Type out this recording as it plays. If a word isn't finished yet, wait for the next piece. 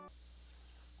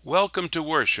Welcome to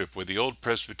worship with the Old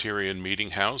Presbyterian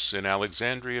Meeting House in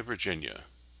Alexandria, Virginia.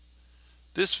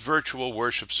 This virtual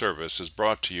worship service is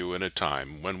brought to you in a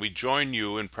time when we join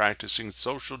you in practicing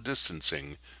social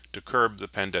distancing to curb the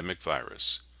pandemic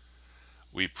virus.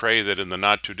 We pray that in the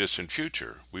not-too-distant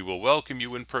future we will welcome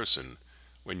you in person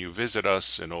when you visit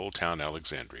us in Old Town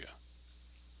Alexandria.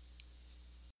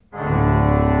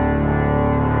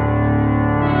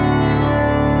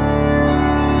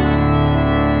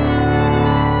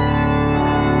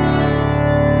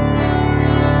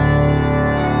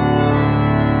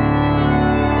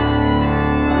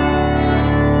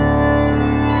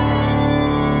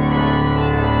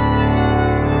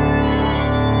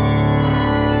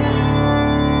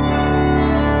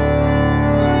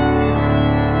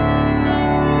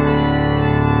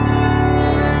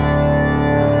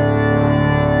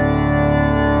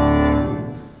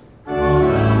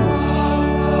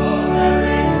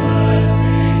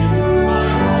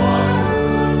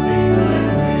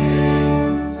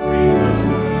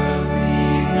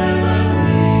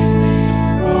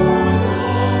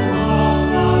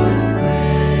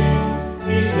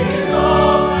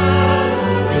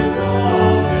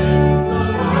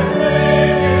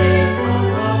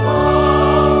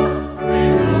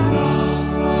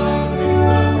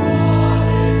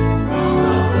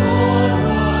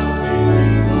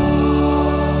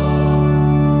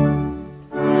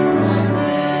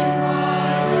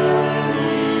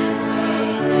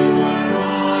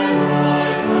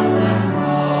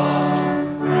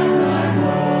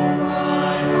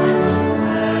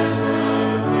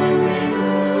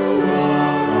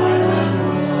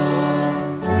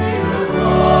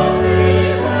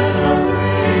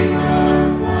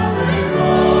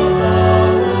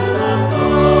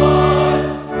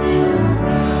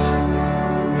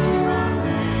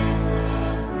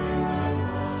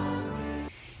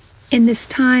 In this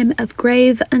time of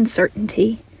grave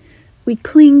uncertainty, we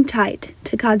cling tight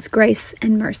to God's grace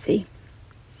and mercy.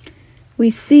 We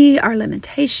see our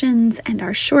limitations and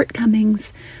our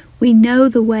shortcomings. We know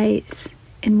the ways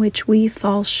in which we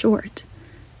fall short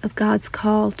of God's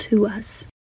call to us.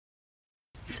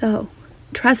 So,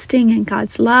 trusting in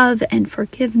God's love and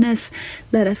forgiveness,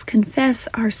 let us confess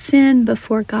our sin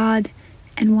before God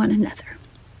and one another.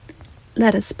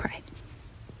 Let us pray.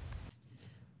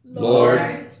 Lord,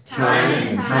 time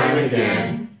and time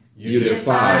again, you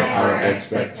defy our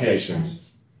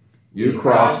expectations. You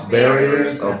cross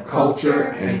barriers of culture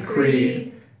and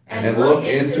creed and look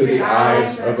into the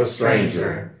eyes of a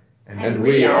stranger, and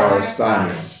we are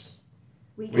astonished.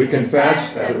 We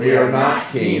confess that we are not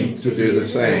keen to do the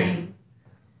same.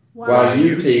 While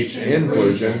you teach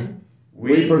inclusion,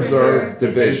 we preserve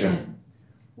division.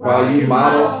 While you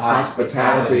model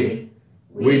hospitality,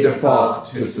 we default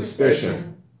to suspicion.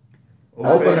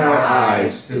 Open our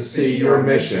eyes to see your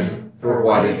mission for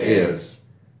what it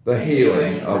is, the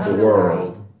healing of the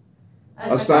world.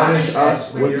 Astonish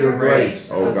us with your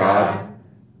grace, O God,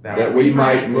 that we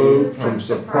might move from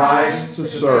surprise to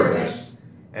service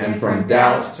and from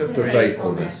doubt to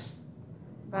faithfulness.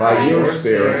 By your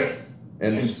Spirit,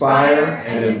 inspire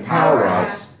and empower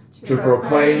us to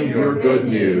proclaim your good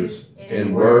news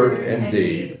in word and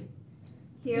deed.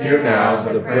 Hear now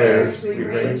the prayers we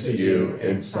bring to you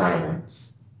in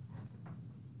silence.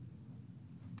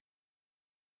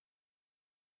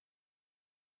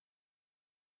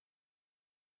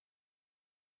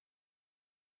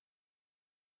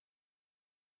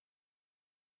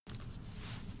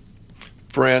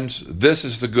 Friends, this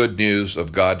is the good news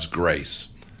of God's grace.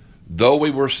 Though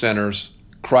we were sinners,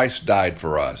 Christ died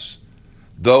for us.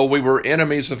 Though we were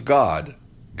enemies of God,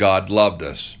 God loved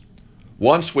us.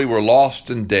 Once we were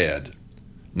lost and dead.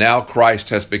 Now Christ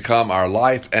has become our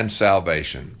life and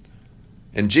salvation.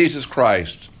 In Jesus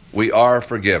Christ, we are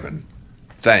forgiven.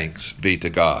 Thanks be to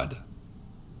God.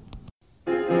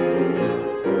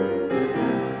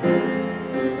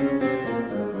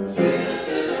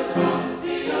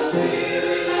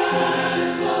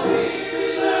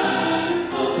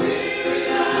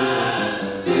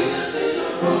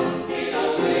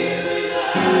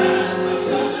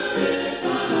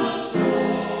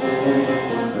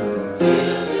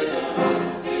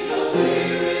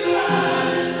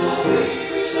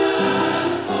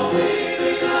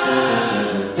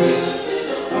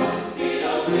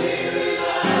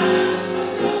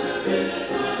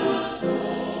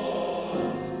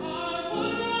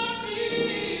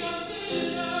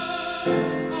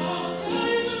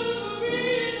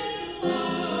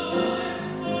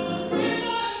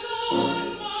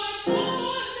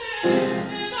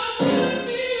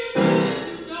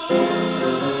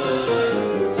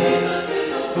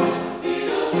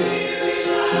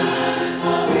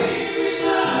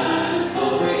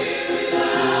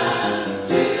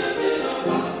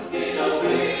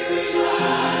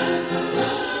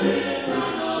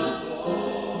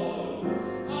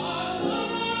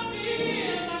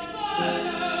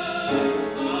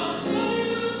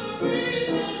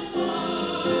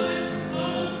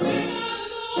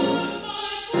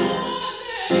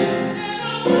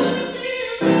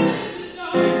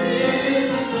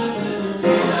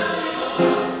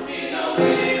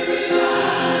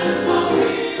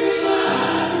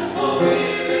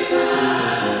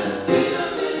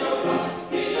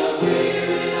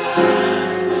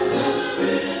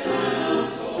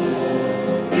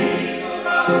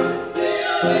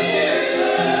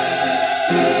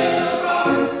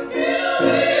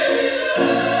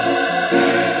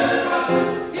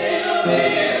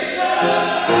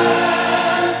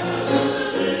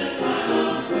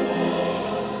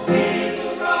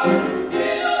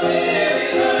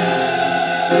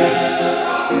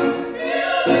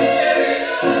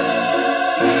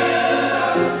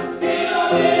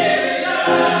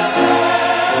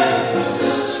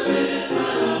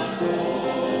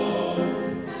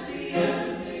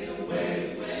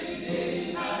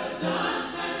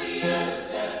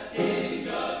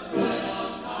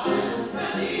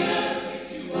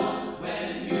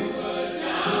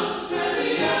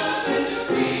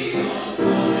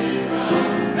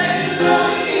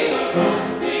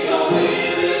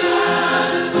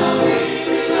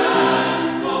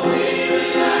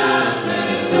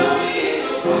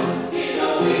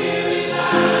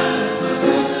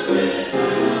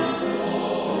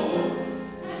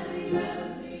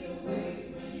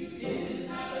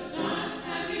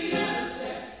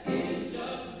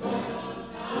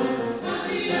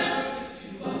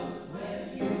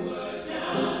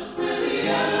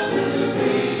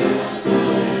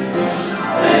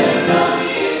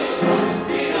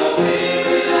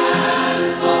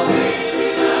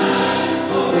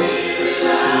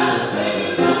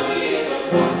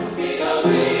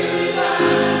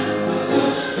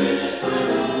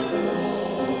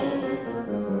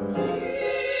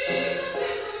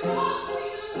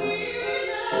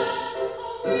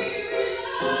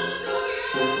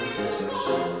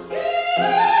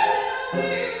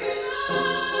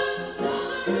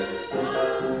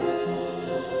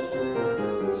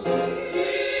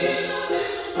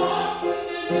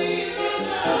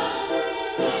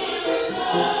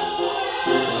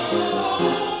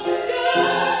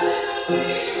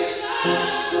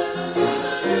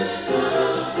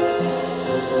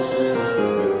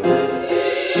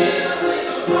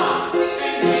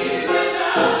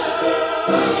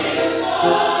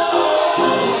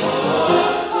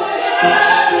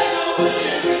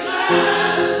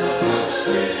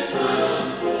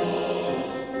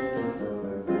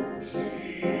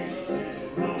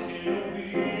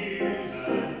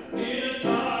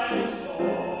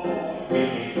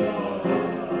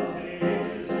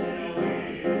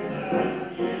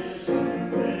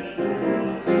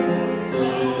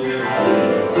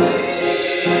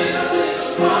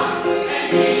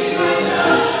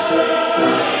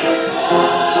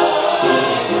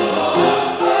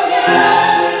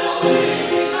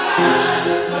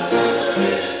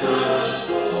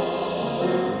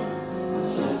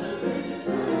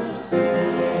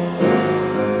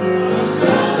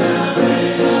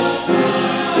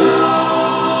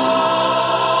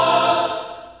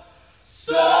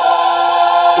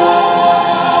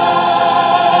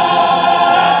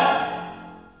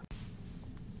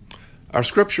 Our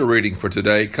scripture reading for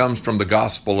today comes from the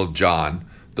Gospel of John,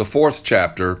 the 4th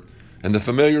chapter, and the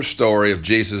familiar story of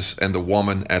Jesus and the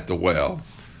woman at the well.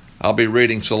 I'll be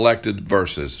reading selected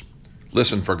verses.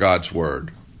 Listen for God's word.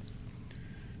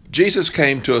 Jesus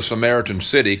came to a Samaritan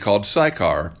city called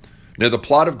Sychar, near the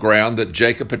plot of ground that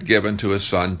Jacob had given to his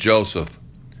son Joseph.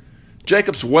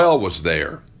 Jacob's well was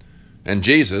there, and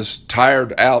Jesus,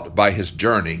 tired out by his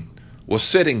journey, was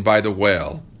sitting by the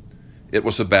well. It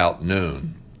was about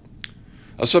noon.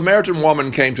 A Samaritan woman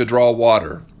came to draw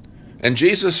water, and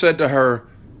Jesus said to her,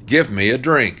 "Give me a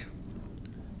drink."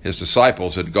 His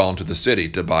disciples had gone to the city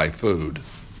to buy food.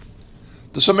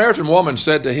 The Samaritan woman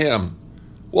said to him,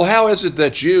 "Well, how is it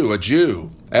that you, a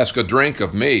Jew, ask a drink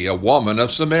of me, a woman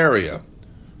of Samaria?"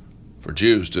 For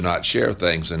Jews do not share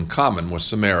things in common with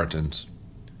Samaritans.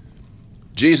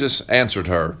 Jesus answered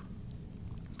her,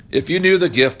 "If you knew the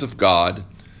gift of God,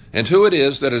 and who it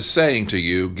is that is saying to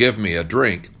you, 'Give me a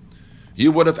drink,' you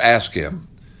would have asked him,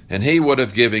 and he would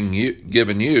have given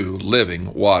you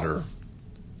living water."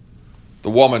 The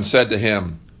woman said to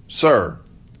him, "Sir,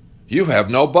 you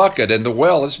have no bucket, and the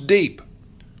well is deep.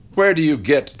 Where do you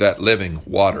get that living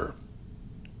water?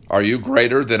 Are you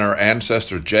greater than our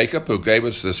ancestor Jacob, who gave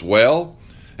us this well,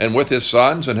 and with his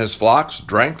sons and his flocks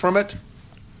drank from it?"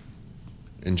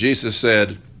 And Jesus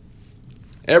said,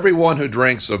 "Everyone who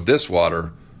drinks of this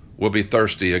water will be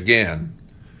thirsty again.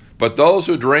 but those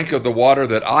who drink of the water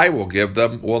that I will give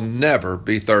them will never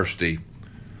be thirsty.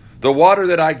 The water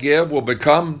that I give will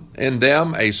become in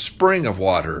them a spring of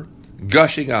water,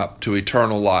 gushing up to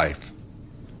eternal life."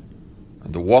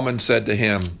 And the woman said to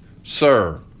him,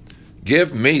 "Sir,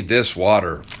 give me this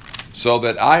water, so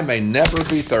that I may never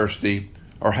be thirsty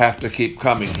or have to keep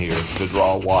coming here to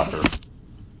draw water."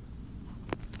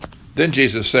 Then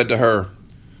Jesus said to her,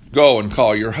 "Go and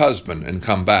call your husband and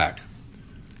come back."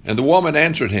 And the woman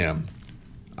answered him,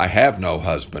 "I have no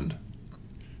husband."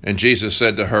 And Jesus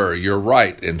said to her, "You're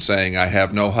right in saying, 'I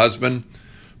have no husband,'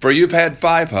 for you've had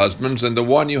 5 husbands, and the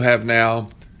one you have now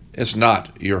is not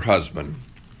your husband."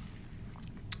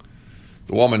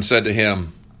 The woman said to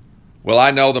him, "Well,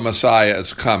 I know the Messiah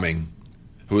is coming,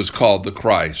 who is called the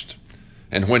Christ.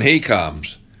 And when he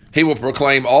comes, he will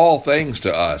proclaim all things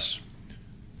to us."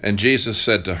 And Jesus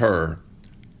said to her,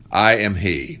 "I am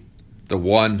he, the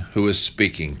one who is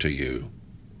speaking to you."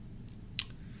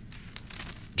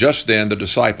 Just then the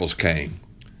disciples came,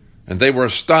 and they were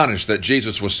astonished that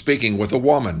Jesus was speaking with a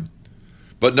woman.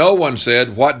 But no one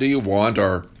said, "What do you want?"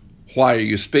 or "Why are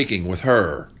you speaking with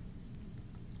her?"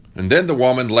 And then the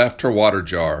woman left her water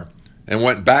jar and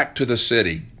went back to the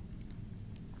city.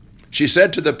 She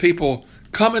said to the people,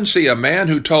 "Come and see a man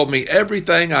who told me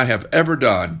everything I have ever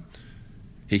done.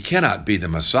 He cannot be the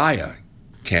Messiah,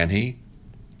 can he?"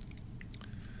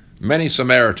 Many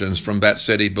Samaritans from that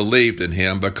city believed in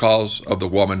him because of the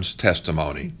woman's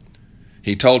testimony.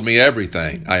 "He told me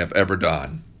everything I have ever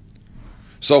done."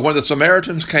 So when the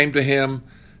Samaritans came to him,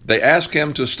 they asked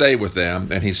him to stay with them,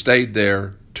 and he stayed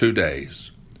there 2 days.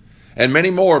 And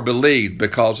many more believed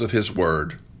because of his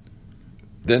word.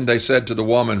 Then they said to the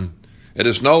woman, "It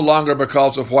is no longer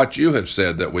because of what you have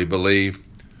said that we believe,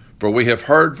 for we have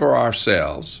heard for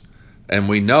ourselves, and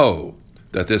we know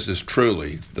that this is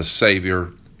truly the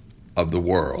Savior of the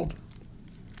world."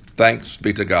 Thanks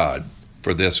be to God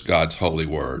for this God's holy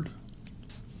word.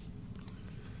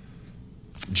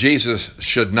 Jesus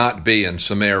should not be in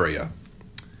Samaria.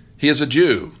 He is a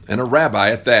Jew, and a rabbi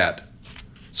at that,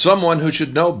 someone who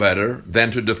should know better than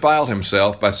to defile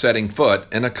himself by setting foot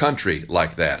in a country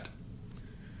like that.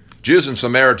 Jews and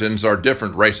Samaritans are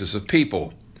different races of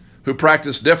people who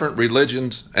practice different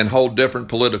religions and hold different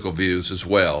political views as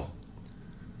well.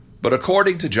 But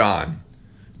according to John,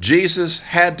 Jesus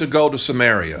had to go to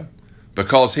Samaria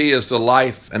because he is the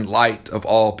life and light of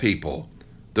all people,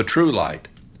 the true light,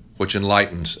 which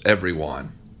enlightens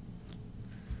everyone.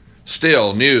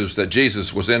 Still, news that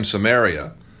Jesus was in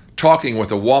Samaria, talking with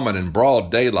a woman in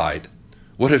broad daylight,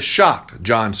 would have shocked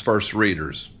John's first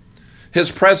readers.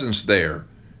 His presence there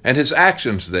and his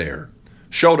actions there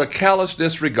showed a callous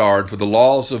disregard for the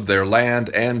laws of their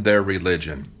land and their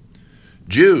religion.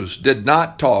 Jews did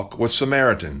not talk with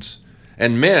Samaritans,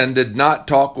 and men did not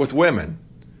talk with women,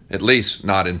 at least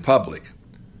not in public.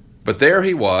 But there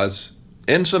he was,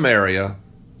 in Samaria,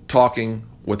 talking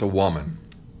with a woman.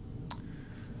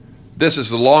 This is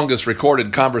the longest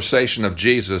recorded conversation of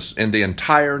Jesus in the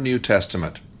entire New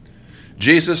Testament.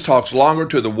 Jesus talks longer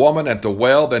to the woman at the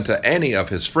well than to any of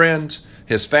his friends,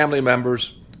 his family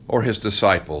members, or his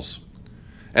disciples.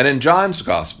 And in John's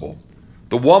Gospel,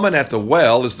 the woman at the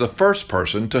well is the first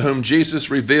person to whom Jesus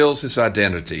reveals his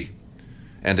identity.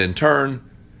 And in turn,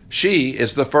 she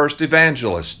is the first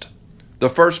evangelist, the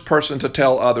first person to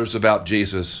tell others about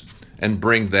Jesus and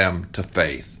bring them to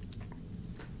faith.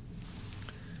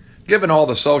 Given all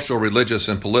the social, religious,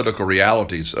 and political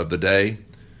realities of the day,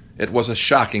 it was a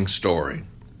shocking story.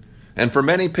 And for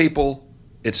many people,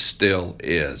 it still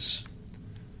is.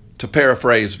 To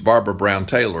paraphrase Barbara Brown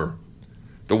Taylor,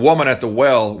 the woman at the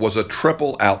well was a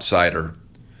triple outsider.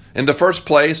 In the first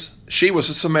place, she was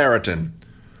a Samaritan,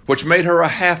 which made her a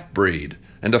half-breed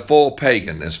and a full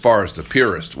pagan as far as the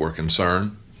purists were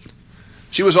concerned.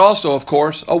 She was also, of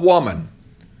course, a woman.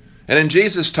 And in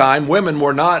Jesus' time, women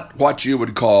were not what you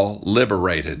would call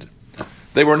liberated.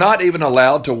 They were not even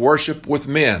allowed to worship with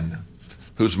men,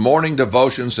 whose morning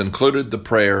devotions included the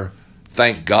prayer,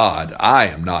 "Thank God I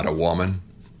am not a woman."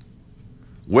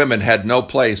 Women had no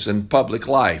place in public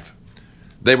life.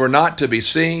 They were not to be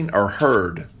seen or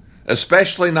heard,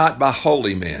 especially not by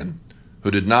holy men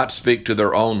who did not speak to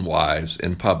their own wives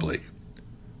in public.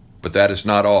 But that is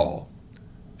not all.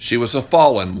 She was a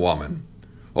fallen woman,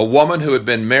 a woman who had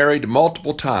been married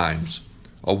multiple times,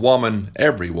 a woman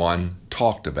everyone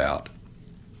talked about.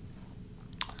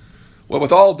 Well,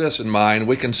 with all this in mind,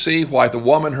 we can see why the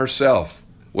woman herself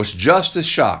was just as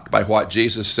shocked by what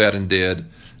Jesus said and did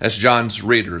as John's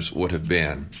readers would have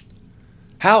been.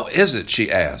 "How is it,"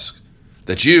 she asked,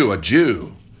 "that you, a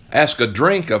Jew, ask a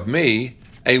drink of me,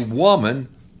 a woman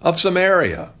of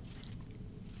Samaria?"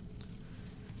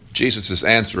 Jesus'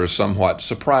 answer is somewhat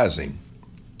surprising.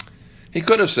 He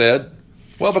could have said,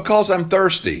 "Well, because I'm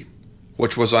thirsty,"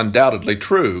 which was undoubtedly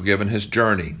true given his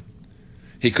journey.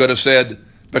 He could have said,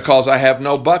 "Because I have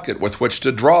no bucket with which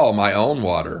to draw my own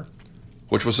water,"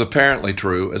 which was apparently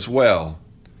true as well.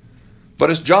 But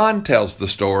as John tells the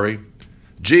story,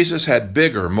 Jesus had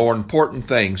bigger, more important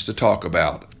things to talk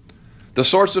about. The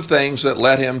sorts of things that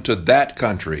led him to that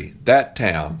country, that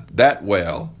town, that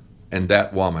well, and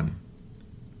that woman.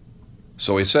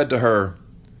 So he said to her,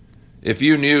 "If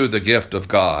you knew the gift of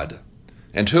God,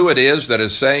 and who it is that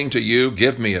is saying to you,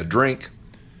 'Give me a drink,'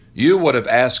 you would have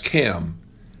asked him,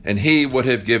 and he would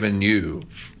have given you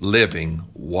living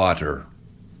water."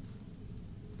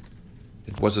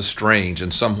 It was a strange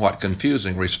and somewhat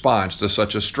confusing response to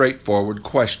such a straightforward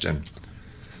question.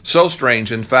 So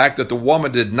strange, in fact, that the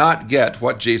woman did not get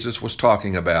what Jesus was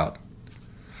talking about.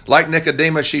 Like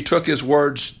Nicodemus, she took his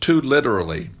words too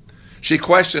literally. She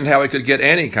questioned how he could get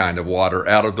any kind of water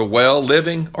out of the well,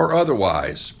 living or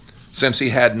otherwise, since he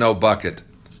had no bucket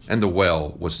and the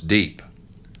well was deep.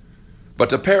 But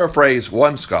to paraphrase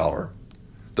one scholar,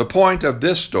 the point of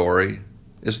this story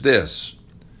is this: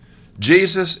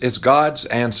 Jesus is God's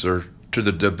answer to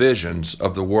the divisions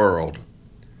of the world.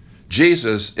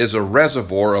 Jesus is a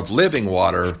reservoir of living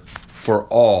water for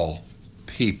all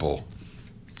people.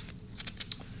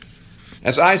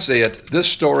 As I see it, this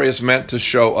story is meant to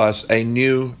show us a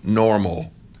new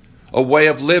normal, a way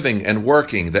of living and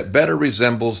working that better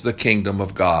resembles the kingdom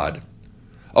of God,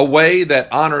 a way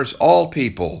that honors all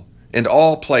people in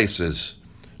all places,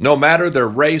 no matter their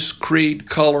race, creed,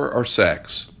 color, or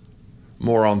sex.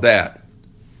 More on that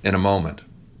in a moment.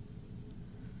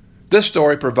 This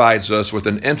story provides us with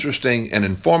an interesting and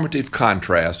informative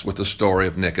contrast with the story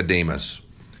of Nicodemus.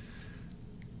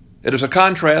 It is a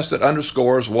contrast that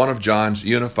underscores one of John's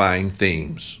unifying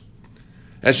themes.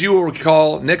 As you will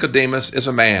recall, Nicodemus is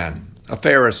a man, a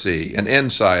Pharisee, an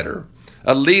insider,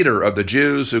 a leader of the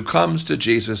Jews who comes to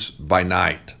Jesus by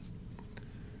night.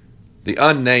 The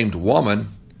unnamed woman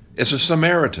is a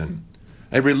Samaritan,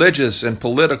 a religious and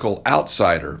political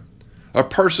outsider, a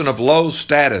person of low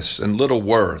status and little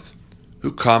worth,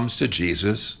 who comes to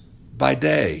Jesus by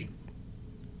day.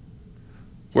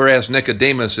 Whereas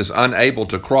Nicodemus is unable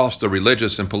to cross the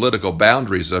religious and political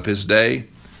boundaries of his day,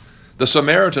 the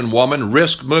Samaritan woman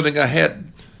risked moving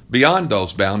ahead beyond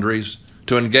those boundaries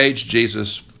to engage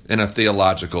Jesus in a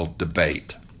theological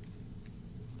debate.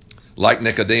 Like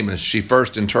Nicodemus, she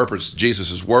first interprets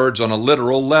Jesus' words on a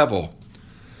literal level.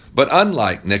 But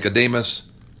unlike Nicodemus,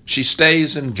 she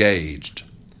stays engaged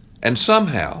and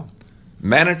somehow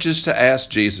manages to ask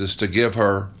Jesus to give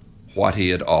her what he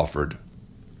had offered.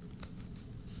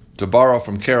 To borrow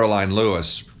from Caroline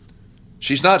Lewis,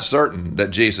 she's not certain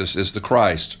that Jesus is the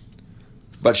Christ,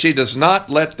 but she does not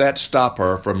let that stop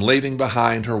her from leaving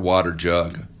behind her water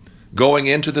jug, going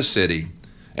into the city,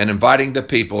 and inviting the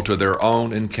people to their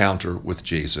own encounter with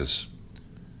Jesus.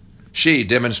 She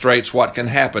demonstrates what can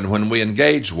happen when we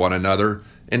engage one another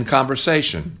in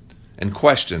conversation and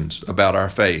questions about our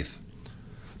faith.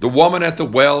 The woman at the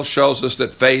well shows us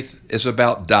that faith is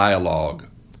about dialogue,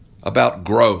 about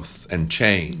growth and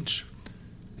change.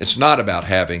 It's not about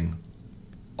having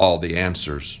all the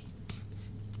answers.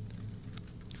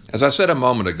 As I said a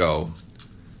moment ago,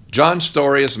 John's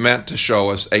story is meant to show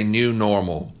us a new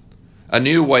normal, a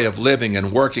new way of living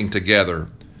and working together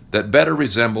that better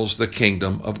resembles the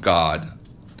kingdom of God,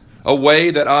 a way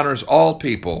that honors all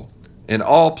people in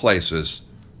all places,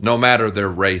 no matter their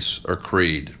race or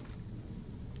creed.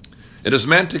 It is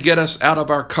meant to get us out of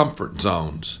our comfort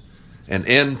zones and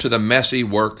into the messy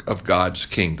work of God's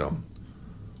kingdom,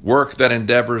 work that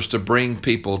endeavors to bring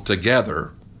people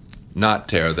together, not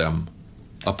tear them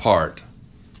apart.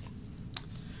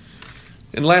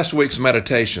 In last week's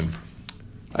meditation,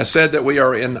 I said that we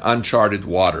are in uncharted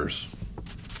waters,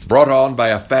 brought on by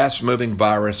a fast-moving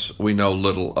virus we know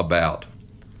little about.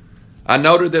 I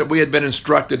noted that we had been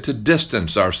instructed to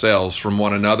distance ourselves from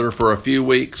one another for a few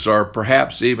weeks or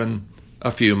perhaps even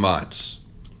a few months.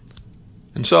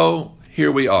 And so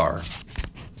here we are,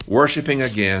 worshiping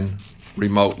again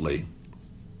remotely.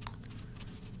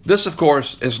 This, of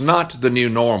course, is not the new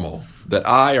normal that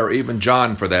I, or even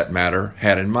John for that matter,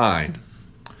 had in mind.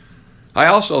 I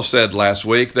also said last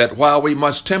week that while we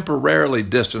must temporarily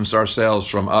distance ourselves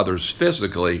from others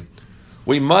physically,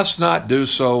 we must not do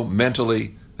so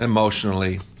mentally,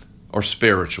 emotionally, or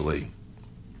spiritually.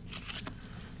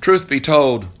 Truth be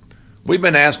told, we've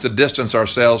been asked to distance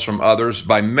ourselves from others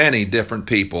by many different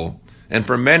people and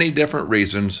for many different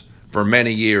reasons for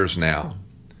many years now.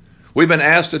 We've been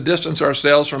asked to distance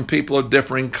ourselves from people of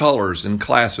differing colors and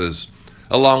classes,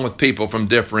 along with people from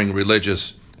differing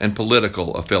religious and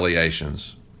political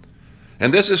affiliations.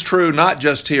 And this is true not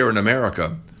just here in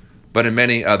America, but in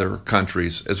many other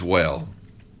countries as well.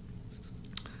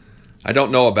 I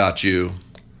don't know about you,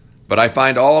 but I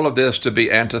find all of this to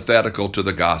be antithetical to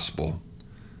the gospel.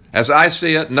 As I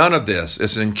see it, none of this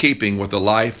is in keeping with the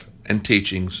life and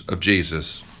teachings of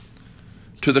Jesus.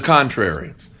 To the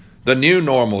contrary, the new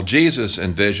normal Jesus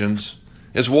envisions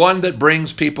is one that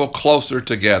brings people closer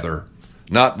together,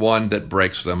 not one that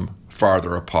breaks them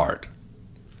farther apart.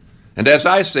 And as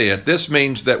I see it, this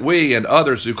means that we and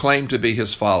others who claim to be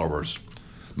his followers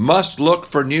must look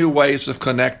for new ways of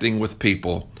connecting with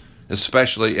people,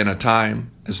 especially in a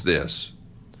time as this.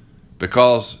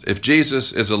 Because if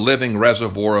Jesus is a living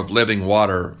reservoir of living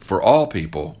water for all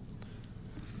people,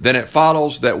 then it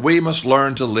follows that we must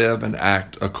learn to live and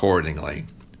act accordingly,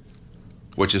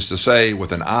 which is to say,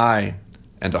 with an eye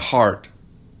and a heart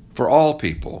for all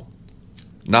people,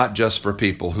 not just for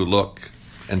people who look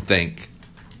and think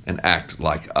and act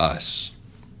like us.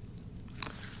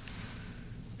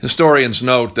 Historians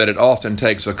note that it often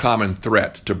takes a common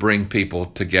threat to bring people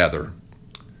together.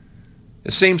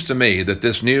 It seems to me that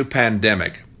this new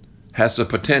pandemic has the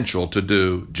potential to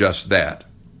do just that.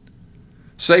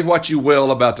 Say what you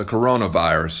will about the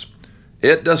coronavirus,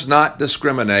 it does not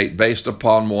discriminate based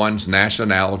upon one's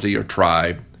nationality or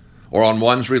tribe, or on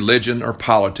one's religion or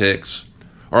politics,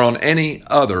 or on any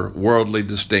other worldly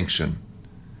distinction.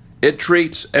 It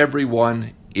treats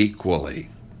everyone equally.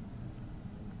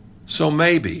 So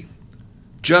maybe,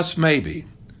 just maybe,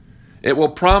 it will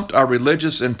prompt our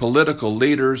religious and political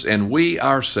leaders and we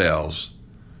ourselves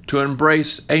to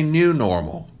embrace a new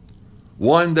normal,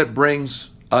 one that brings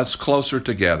us closer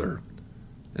together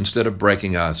instead of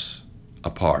breaking us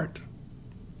apart.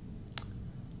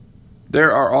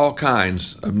 There are all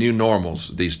kinds of new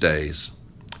normals these days.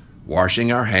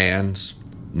 Washing our hands,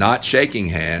 not shaking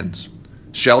hands,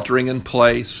 sheltering in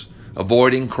place,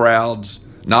 avoiding crowds,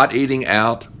 not eating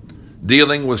out,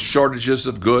 dealing with shortages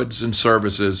of goods and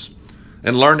services,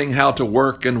 and learning how to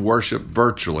work and worship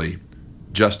virtually,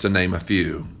 just to name a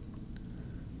few.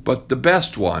 But the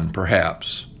best one,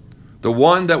 perhaps, the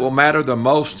one that will matter the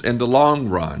most in the long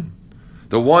run,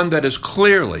 the one that is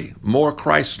clearly more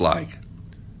Christ-like,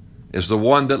 is the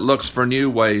one that looks for new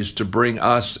ways to bring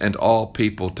us and all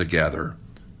people together,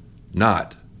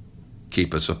 not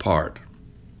keep us apart.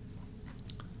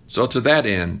 So to that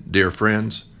end, dear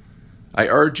friends, I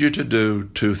urge you to do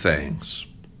two things.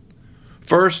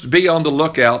 First, be on the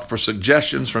lookout for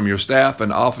suggestions from your staff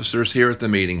and officers here at the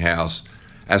meeting house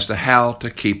as to how to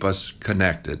keep us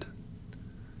connected.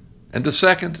 And the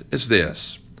second is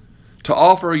this, to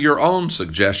offer your own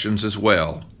suggestions as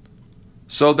well,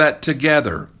 so that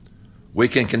together we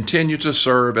can continue to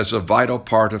serve as a vital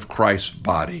part of Christ's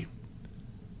body.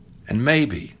 And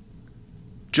maybe,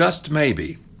 just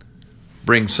maybe,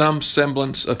 bring some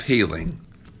semblance of healing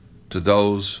to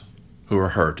those who are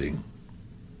hurting.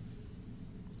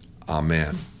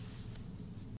 Amen.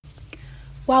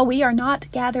 While we are not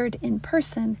gathered in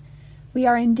person, we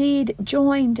are indeed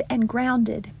joined and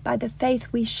grounded by the faith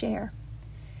we share.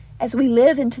 As we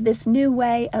live into this new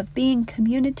way of being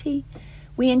community,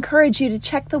 we encourage you to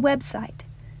check the website,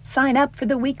 sign up for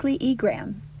the weekly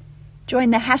egram, join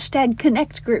the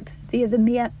 #Connect group via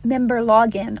the member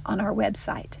login on our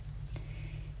website.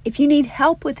 If you need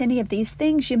help with any of these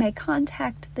things, you may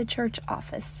contact the church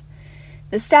office.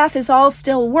 The staff is all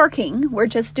still working. We're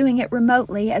just doing it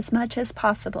remotely as much as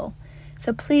possible.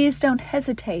 So please don't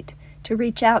hesitate to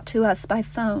reach out to us by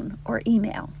phone or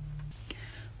email.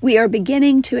 We are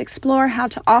beginning to explore how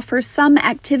to offer some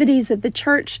activities of the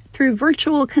church through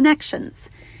virtual connections.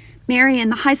 Mary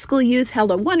and the high school youth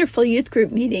held a wonderful youth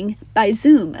group meeting by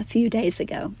Zoom a few days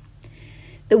ago.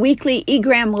 The weekly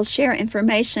egram will share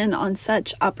information on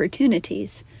such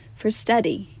opportunities for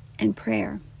study and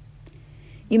prayer.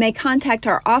 You may contact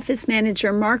our office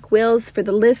manager, Mark Wills, for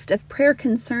the list of prayer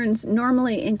concerns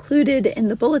normally included in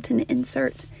the bulletin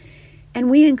insert, and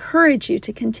we encourage you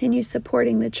to continue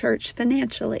supporting the church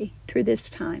financially through this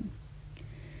time.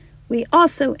 We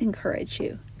also encourage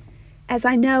you, as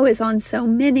I know is on so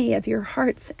many of your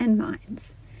hearts and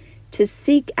minds, to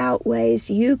seek out ways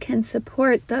you can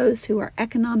support those who are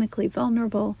economically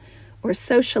vulnerable or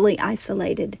socially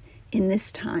isolated in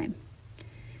this time.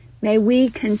 May we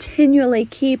continually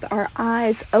keep our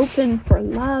eyes open for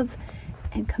love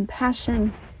and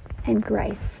compassion and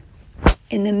grace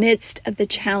in the midst of the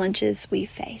challenges we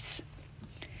face.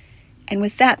 And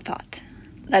with that thought,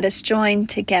 let us join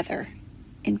together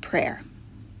in prayer.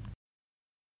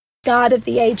 God of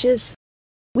the ages,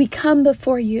 we come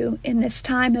before you in this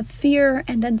time of fear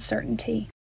and uncertainty.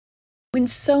 when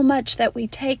so much that we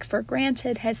take for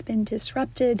granted has been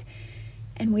disrupted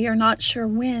and we are not sure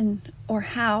when or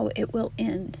how it will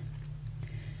end.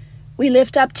 We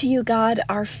lift up to you, God,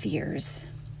 our fears.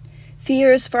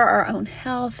 Fears for our own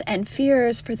health and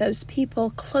fears for those people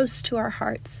close to our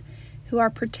hearts who are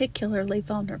particularly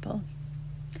vulnerable.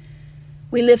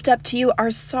 We lift up to you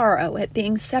our sorrow at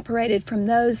being separated from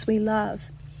those we love,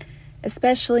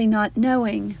 especially not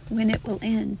knowing when it will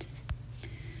end.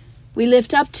 We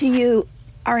lift up to you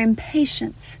our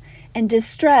impatience and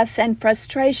distress and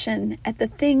frustration at the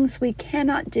things we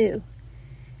cannot do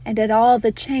and at all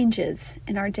the changes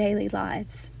in our daily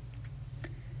lives.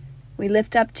 We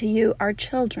lift up to you our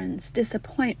children's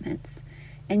disappointments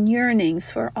and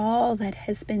yearnings for all that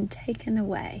has been taken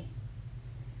away.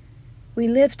 We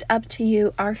lift up to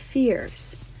you our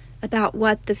fears about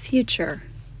what the future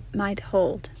might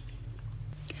hold.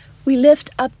 We lift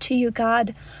up to you,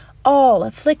 God, all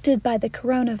afflicted by the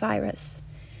coronavirus,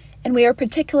 and we are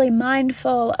particularly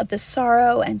mindful of the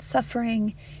sorrow and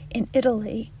suffering in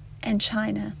Italy and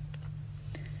China.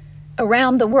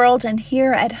 Around the world and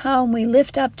here at home, we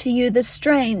lift up to you the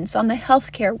strains on the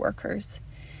healthcare workers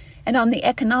and on the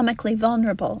economically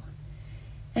vulnerable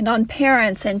and on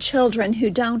parents and children who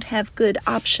don't have good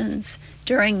options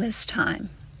during this time.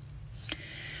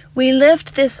 We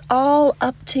lift this all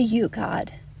up to you,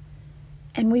 God,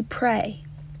 and we pray.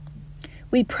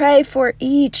 We pray for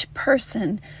each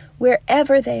person,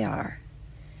 wherever they are,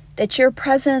 that your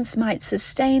presence might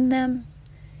sustain them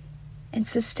and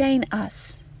sustain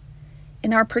us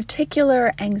in our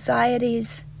particular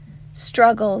anxieties,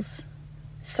 struggles,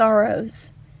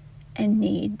 sorrows, and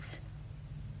needs.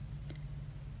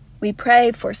 We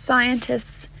pray for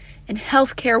scientists and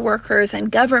healthcare workers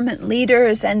and government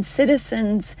leaders and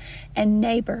citizens and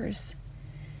neighbors,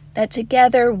 that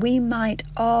together we might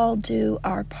all do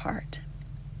our part.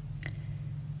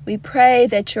 We pray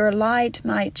that your light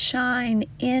might shine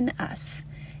in us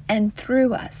and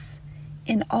through us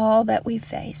in all that we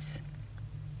face.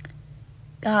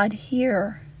 God,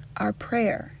 hear our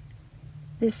prayer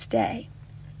this day.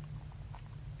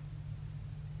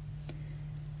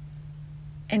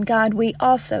 And God, we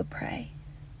also pray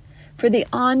for the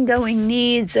ongoing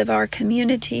needs of our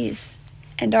communities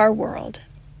and our world.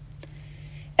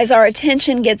 As our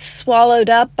attention gets swallowed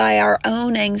up by our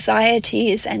own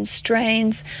anxieties and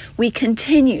strains, we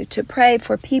continue to pray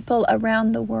for people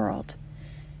around the world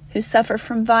who suffer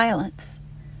from violence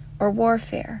or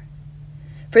warfare,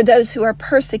 for those who are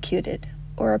persecuted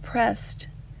or oppressed.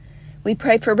 We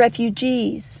pray for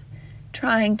refugees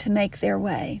trying to make their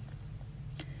way.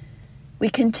 We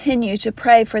continue to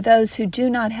pray for those who do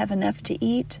not have enough to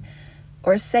eat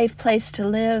or a safe place to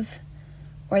live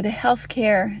or the health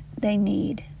care they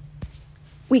need.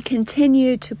 We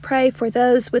continue to pray for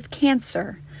those with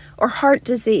cancer or heart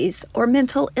disease or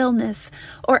mental illness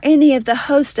or any of the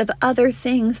host of other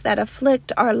things that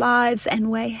afflict our lives and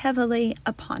weigh heavily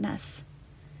upon us.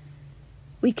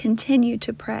 We continue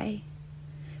to pray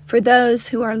for those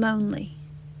who are lonely,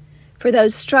 for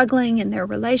those struggling in their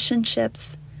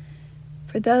relationships,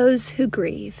 for those who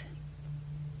grieve.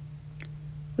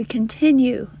 We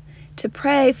continue to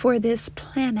pray for this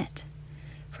planet,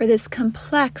 for this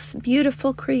complex,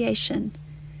 beautiful creation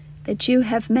that you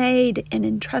have made and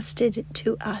entrusted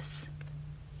to us.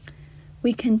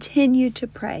 We continue to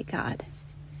pray, God.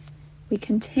 We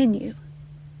continue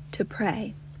to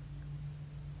pray.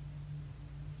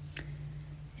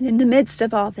 And in the midst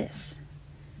of all this,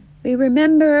 we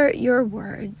remember your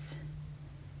words,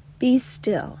 "Be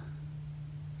still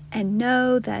and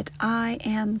know that I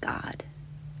am God."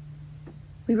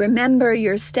 We remember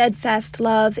your steadfast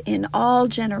love in all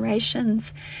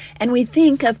generations, and we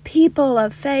think of people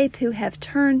of faith who have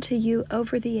turned to you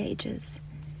over the ages,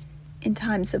 in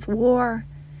times of war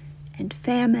and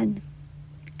famine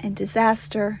and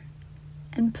disaster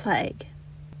and plague.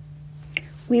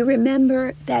 We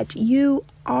remember that you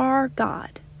are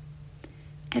God,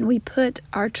 and we put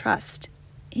our trust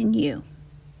in you.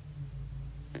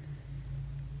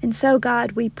 And so,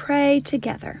 God, we pray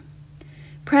together,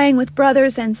 praying with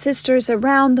brothers and sisters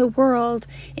around the world,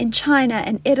 in China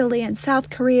and Italy and South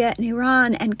Korea and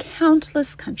Iran and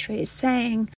countless countries,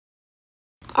 saying,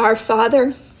 Our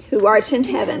Father, who art in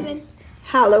heaven,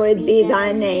 hallowed be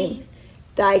thy name.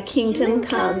 Thy kingdom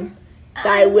come,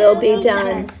 thy will be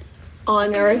done,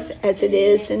 on earth as it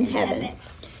is in heaven.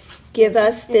 Give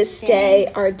us this day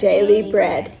our daily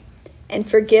bread, and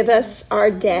forgive us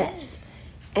our debts,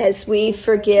 as we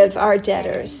forgive our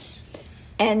debtors.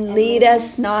 And lead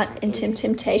us not into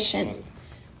temptation,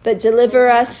 but deliver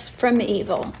us from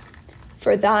evil.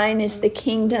 For thine is the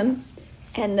kingdom,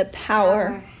 and the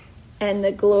power, and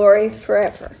the glory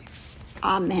forever.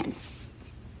 Amen.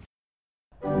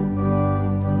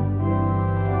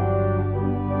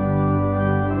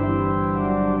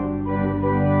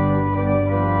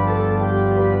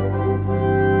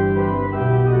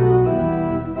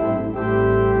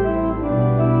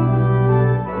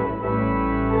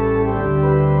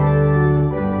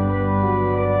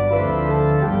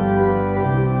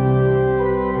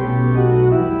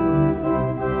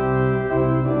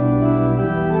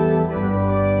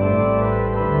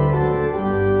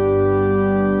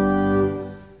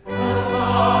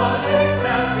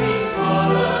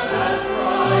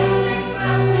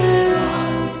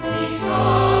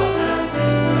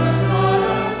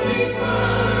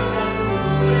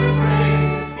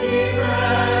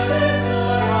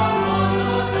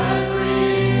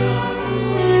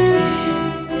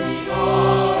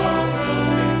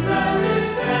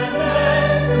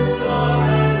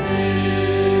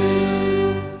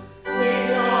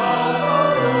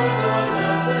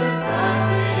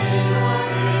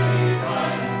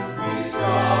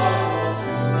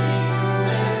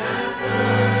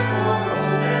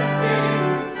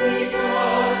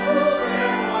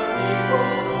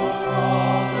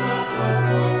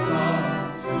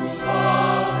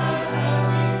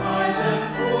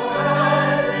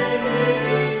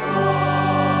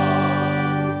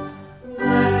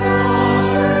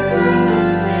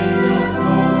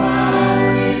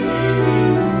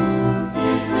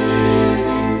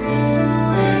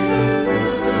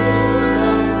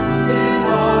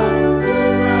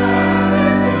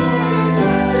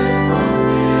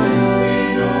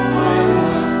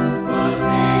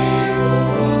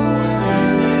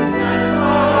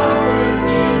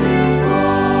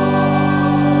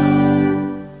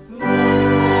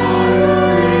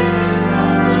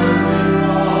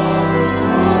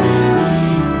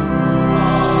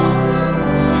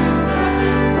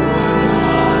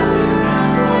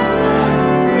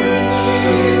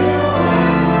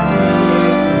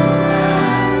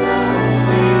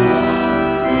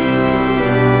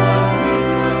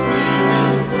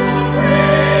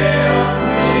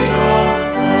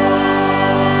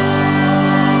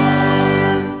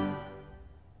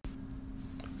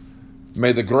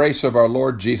 May the grace of our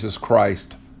Lord Jesus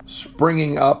Christ,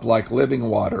 springing up like living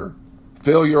water,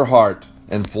 fill your heart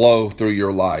and flow through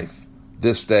your life,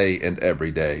 this day and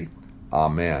every day.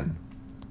 Amen.